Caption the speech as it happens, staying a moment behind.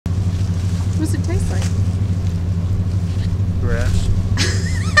does it taste like? Grass.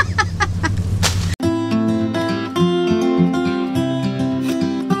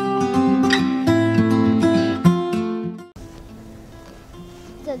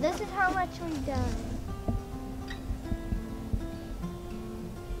 So this is how much we've done.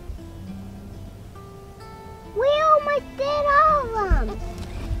 We almost did all of them.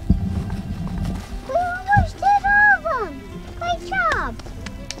 We almost did all of them. Great job.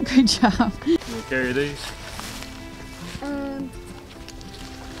 Good job. You want to carry these?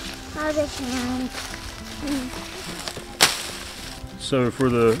 How this hand. So for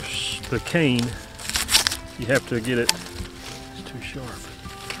the cane, you have to get it, it's too sharp.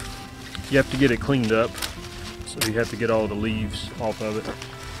 You have to get it cleaned up. So you have to get all the leaves off of it.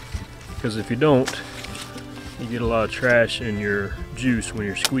 Because if you don't, you get a lot of trash in your juice when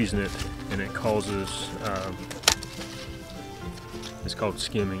you're squeezing it, and it causes, it's called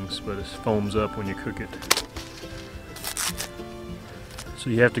skimmings, but it foams up when you cook it. So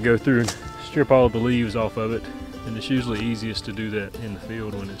you have to go through and strip all the leaves off of it, and it's usually easiest to do that in the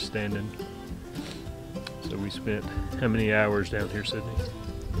field when it's standing. So we spent how many hours down here, Sydney?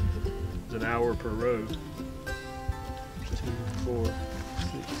 It's an hour per row. 2, 4, 6, 8.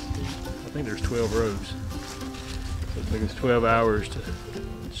 I think there's 12 rows. So it took us 12 hours to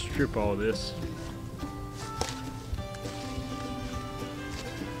strip all this.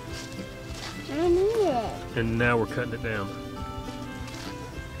 I need it. And now we're cutting it down.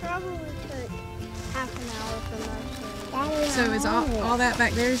 Probably took half an hour for most of it. So is all that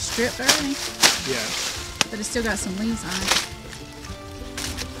back there is stripped already? Yeah. But it's still got some leaves on it.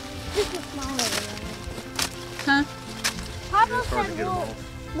 This is smaller one. Huh? Papa It's hard to said get them off.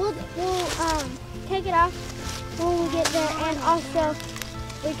 we'll take it off when we get there, and also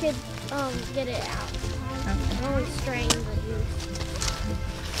we could get it out. Only strain the juice.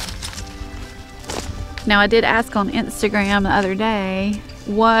 Now I did ask on Instagram the other day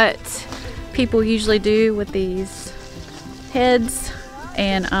what people usually do with these heads,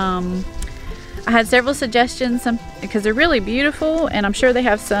 and I had several suggestions, because they're really beautiful and I'm sure they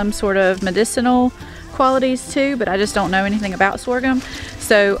have some sort of medicinal qualities too, but I just don't know anything about sorghum.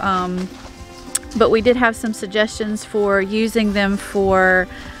 So but we did have some suggestions for using them for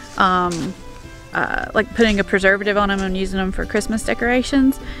like putting a preservative on them and using them for Christmas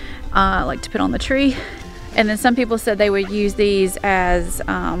decorations, like to put on the tree. And then some people said they would use these as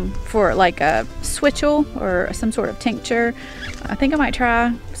for like a switchel or some sort of tincture. I think I might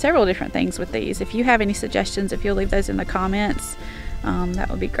try several different things with these. If you have any suggestions, if you'll leave those in the comments, that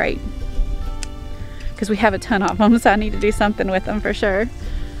would be great. Because we have a ton of them, so I need to do something with them for sure.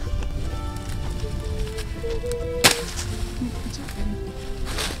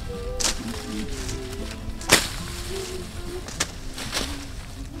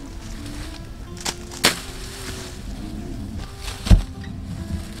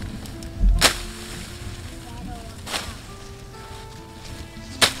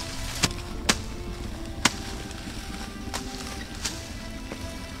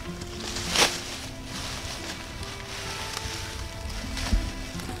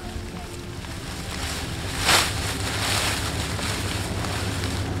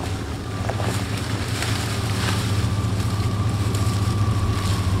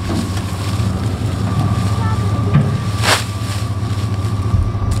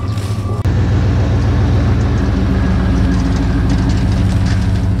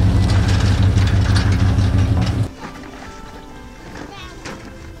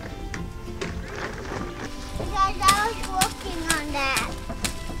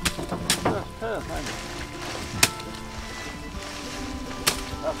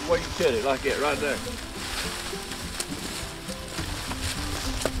 That's the way you cut it, like that, right there.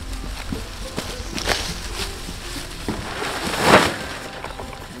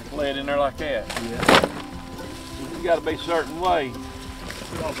 You lay it in there like that. Yeah. You got to be a certain way.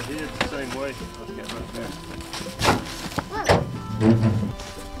 Put all the heads the same way. Let's get right there.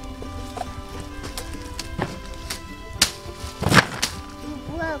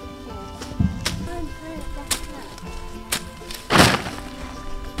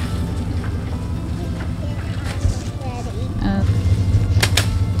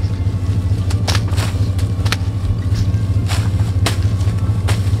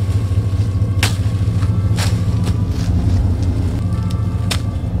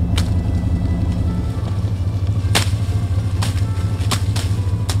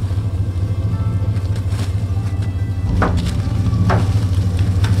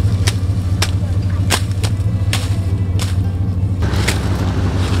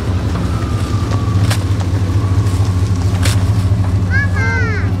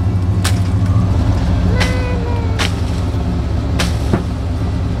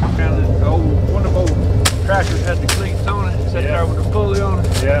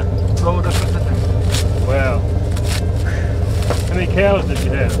 cows did you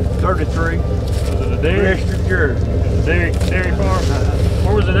have? 33. Was it a dairy? Registered Jersey. Dairy farm?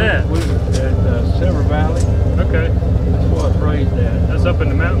 Where was it at? We was at Silver Valley. Okay. That's where I was raised at. That's up in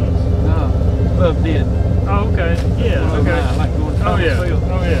the mountains. No, above Denton. Oh, okay. Yeah, okay. I like going to Oh, yeah. Field.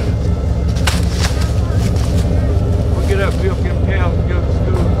 Oh, yeah. We get up, milk them cows, and go to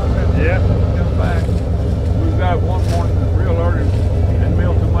school. Yeah. Come back. We got up one morning real early and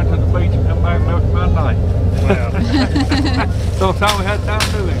milked and went to the beach and come back and milked my night. Wow. So time we had time to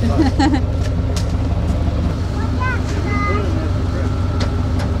do anything.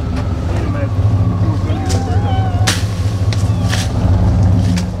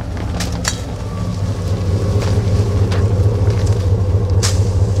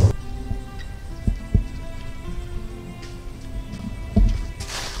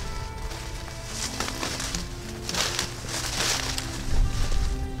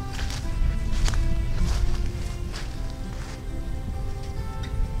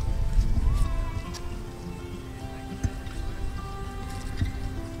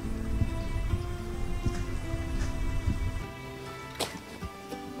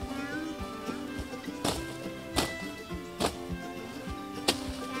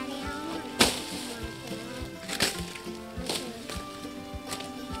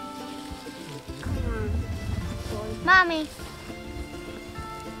 Mommy,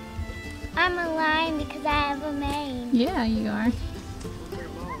 I'm a lion because I have a mane. Yeah, you are.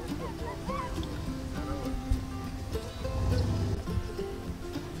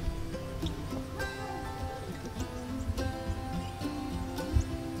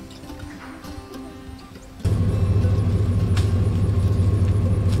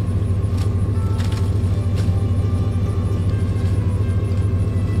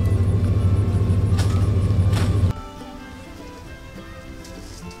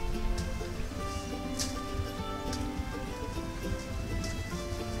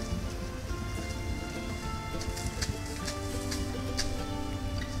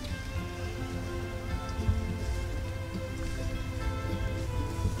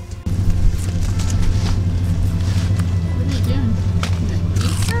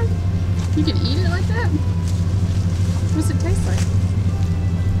 You can eat it like that? What's it taste like?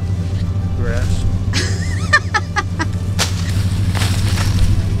 Grass.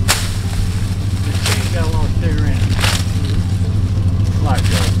 This thing got a lot of sugar in it. Like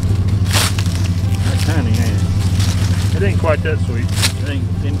that's honey, ain't It ain't quite that sweet. it?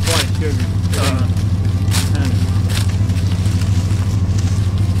 Ain't quite sugar. Honey.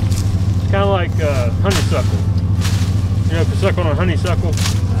 It's kind of like honeysuckle. You know, if you suck on a honeysuckle,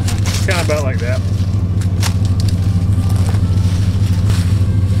 it's kind of about like that.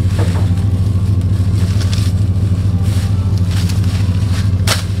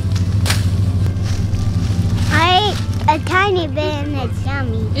 I ate a tiny bit and it's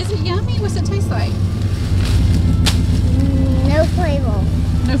yummy. Is it yummy? What's it taste like? No flavor.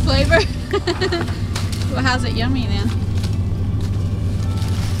 No flavor? Well, how's it yummy then?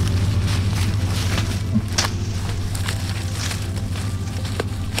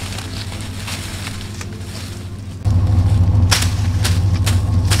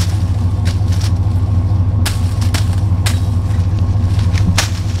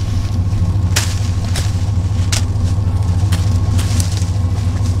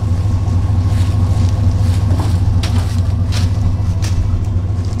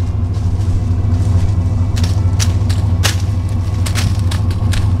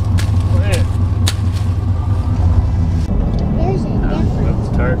 There's a difference. That's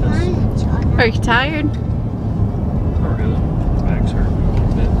tiredness. Are you tired? Not really. Back's hurt a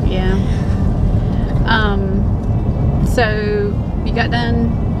little bit. Yeah. So you got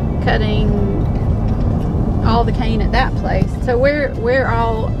done cutting all the cane at that place. So where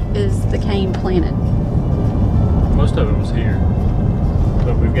all is the cane planted? Most of it was here,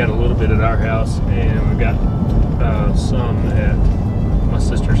 but we've got a little bit at our house, and we've got some at my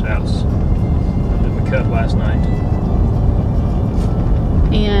sister's house that we cut last night.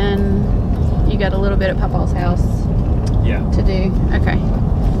 And you got a little bit at Papa's house Yeah. to do. Okay.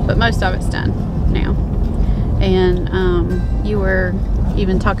 But most of it's done now. And you were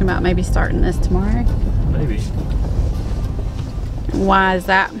even talking about maybe starting this tomorrow. Maybe. Why is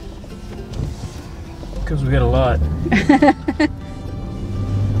that? Because we got a lot.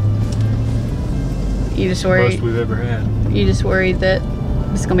 You just Most worried. we've ever had. You just worried that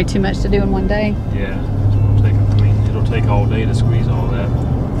it's gonna be too much to do in one day. Yeah. It'll take all day to squeeze all that.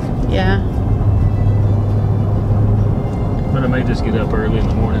 Yeah. But I may just get up early in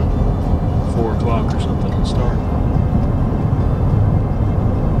the morning, 4 o'clock or something, and start.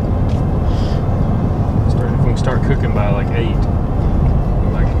 If we can start cooking by like 8,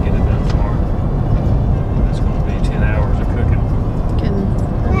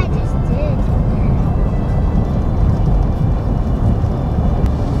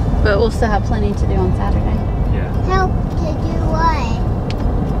 we'll still have plenty to do on Saturday. Yeah. Help to do what?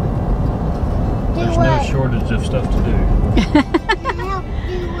 There's no shortage of stuff to do. Help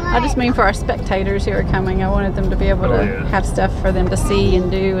do what? I just mean for our spectators who are coming. I wanted them to be able to have stuff for them to see and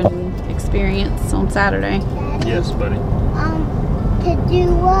do and experience on Saturday. Daddy, Yes, buddy. to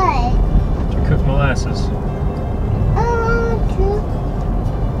do what? To cook molasses.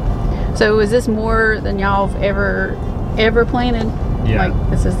 So is this more than y'all have ever planted? Yeah. Like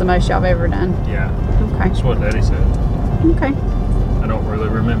this is the most y'all have ever done? Yeah. Okay. That's what Daddy said. Okay. I don't really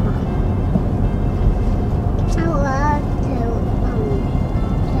remember. I love to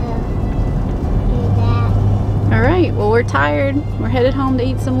do that. All right. Well, we're tired. We're headed home to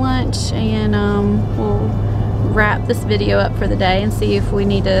eat some lunch, and we'll wrap this video up for the day and see if we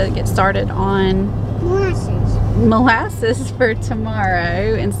need to get started on molasses for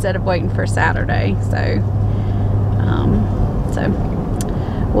tomorrow instead of waiting for Saturday. So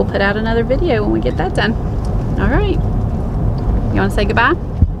we'll put out another video when we get that done. All right. You want to say goodbye?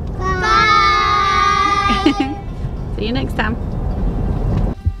 Bye. See you next time.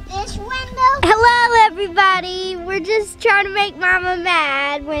 This window. Hello, everybody. We're just trying to make Mama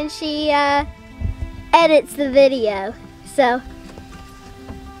mad when she edits the video. So,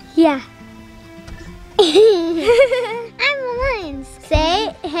 yeah. I'm Alliance.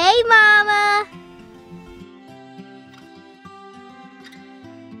 Say, hey, Mama.